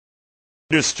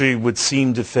industry would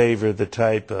seem to favor the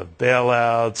type of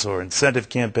bailouts or incentive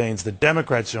campaigns that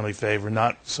Democrats generally favor,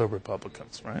 not so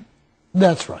Republicans, right?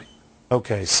 That's right.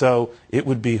 Okay, so it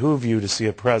would behoove you to see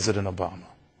a President Obama.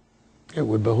 It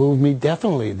would behoove me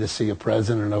definitely to see a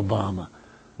President Obama.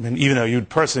 And even though you'd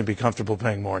personally be comfortable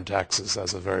paying more in taxes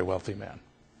as a very wealthy man.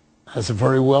 As a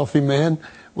very wealthy man,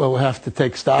 well, we'll have to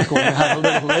take stock on that a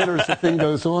little later as the thing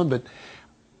goes on.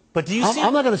 But do you see?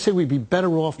 I'm not going to say we'd be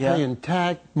better off paying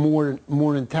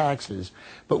more in taxes,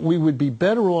 but we would be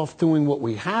better off doing what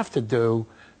we have to do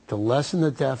to lessen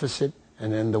the deficit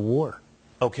and end the war.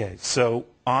 Okay, so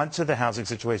on to the housing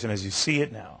situation as you see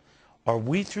it now. Are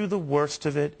we through the worst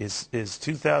of it? Is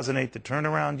 2008 the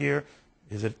turnaround year?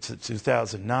 Is it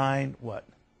 2009? What?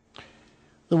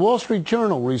 The Wall Street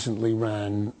Journal recently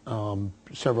ran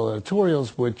several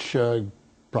editorials which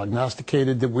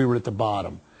prognosticated that we were at the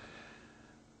bottom.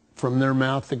 From their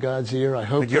mouth to God's ear, I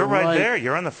hope. But you're right there.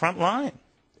 You're on the front line.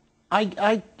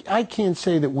 I can't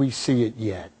say that we see it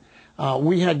yet.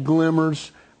 We had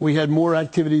glimmers. We had more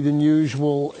activity than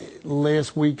usual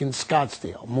last week in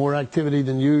Scottsdale, more activity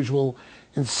than usual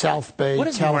in South Bay, What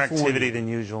does California. more activity than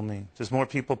usual mean? Just more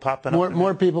people popping up?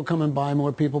 More people coming by,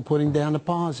 more people putting down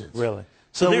deposits. Really?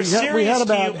 So they're serious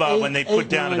to you about when they put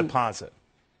down a deposit?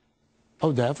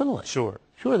 Oh, definitely. Sure.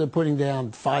 Sure, they're putting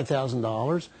down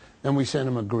 $5,000. Then we send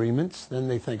them agreements. Then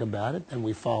they think about it. Then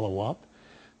we follow up.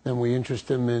 Then we interest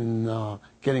them in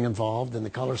getting involved in the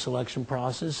color selection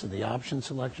process and the option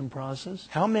selection process.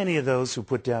 How many of those who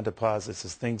put down deposits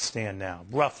as things stand now,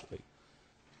 roughly,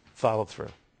 follow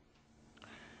through?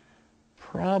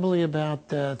 Probably about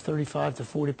 35 to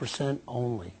 40%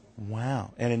 only.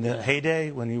 Wow. And in the heyday,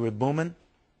 when you were booming?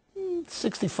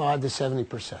 65 to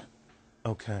 70%.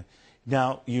 Okay.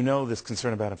 Now, you know this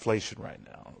concern about inflation right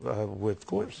now with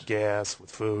gas,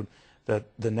 with food, that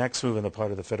the next move on the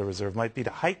part of the Federal Reserve might be to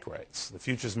hike rates. The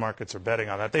futures markets are betting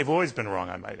on that. They've always been wrong,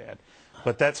 I might add.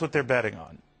 But that's what they're betting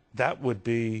on. That would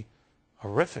be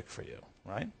horrific for you,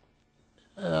 right?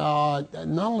 Not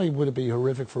only would it be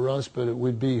horrific for us, but it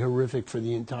would be horrific for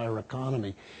the entire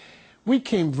economy. We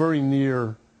came very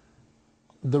near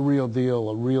the real deal,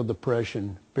 a real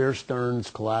depression. Bear Stearns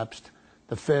collapsed.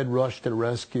 The Fed rushed to the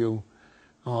rescue.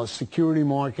 Security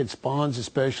markets, bonds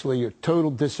especially, are total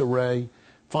disarray.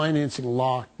 Financing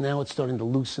locked. Now it's starting to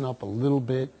loosen up a little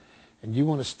bit. And you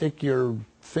want to stick your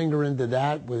finger into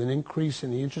that with an increase in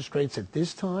the interest rates at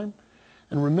this time?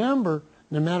 And remember,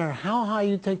 no matter how high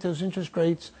you take those interest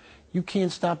rates, you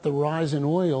can't stop the rise in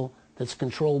oil that's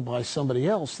controlled by somebody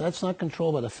else. That's not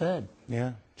controlled by the Fed.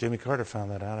 Yeah, Jimmy Carter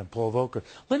found that out, and Paul Volcker.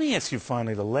 Let me ask you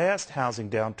finally, the last housing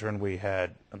downturn we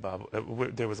had,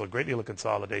 there was a great deal of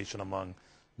consolidation among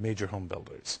major home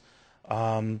builders.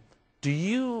 Do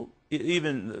you,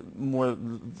 even more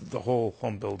the whole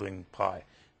home building pie,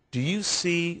 do you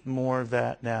see more of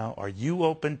that now? Are you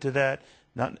open to that?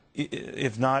 Not,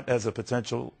 if not as a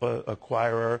potential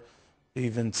acquirer,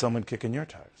 even someone kicking your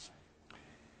tires?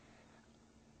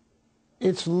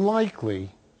 It's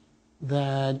likely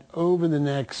that over the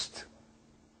next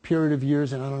period of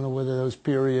years, and I don't know whether those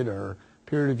period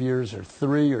of years are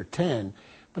 3 or 10,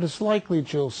 but it's likely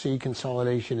that you'll see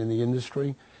consolidation in the industry.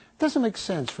 It doesn't make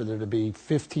sense for there to be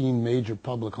 15 major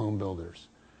public home builders.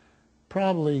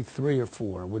 Probably 3 or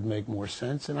 4 would make more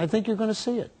sense, and I think you're going to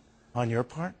see it. On your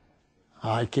part?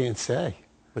 I can't say.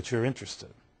 But you're interested.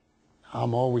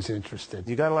 I'm always interested.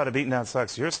 You got a lot of beaten down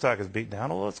stocks. Your stock is beaten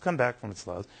down, although it's come back from its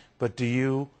lows. But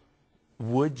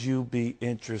would you be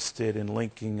interested in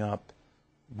linking up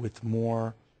with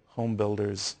more home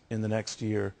builders in the next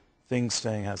year, things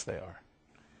staying as they are?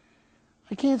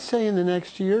 I can't say in the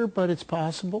next year, but it's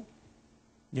possible.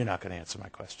 You're not going to answer my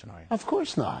question, are you? Of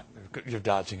course not. You're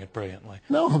dodging it brilliantly.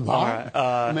 No, I'm not. All right,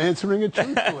 I'm answering it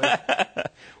truthfully.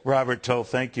 Robert Toll,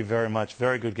 thank you very much.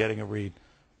 Very good getting a read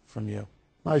from you.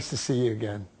 Nice to see you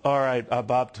again. All right,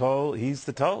 Bob Toll, he's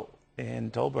the Toll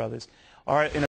in Toll Brothers. All right.